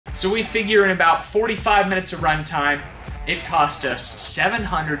So we figure in about 45 minutes of runtime, it cost us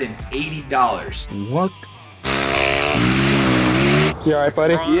 $780. What? You all right,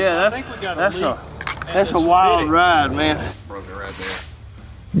 buddy? Yeah, that's a wild ride, man. Broke it right there.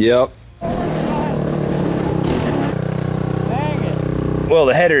 Yep. Well,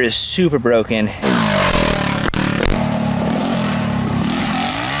 the header is super broken.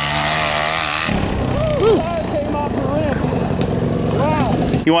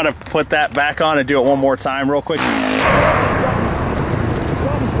 You want to put that back on and do it one more time real quick?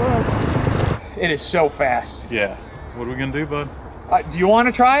 It is so fast. Yeah. What are we gonna do, bud? Do you want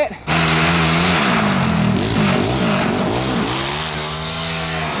to try it?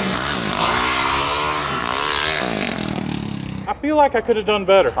 I feel like I could have done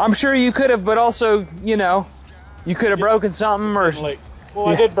better. I'm sure you could have, but also, you know, you could have broken something or... Well,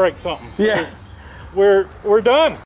 I did break something. Yeah. We're done.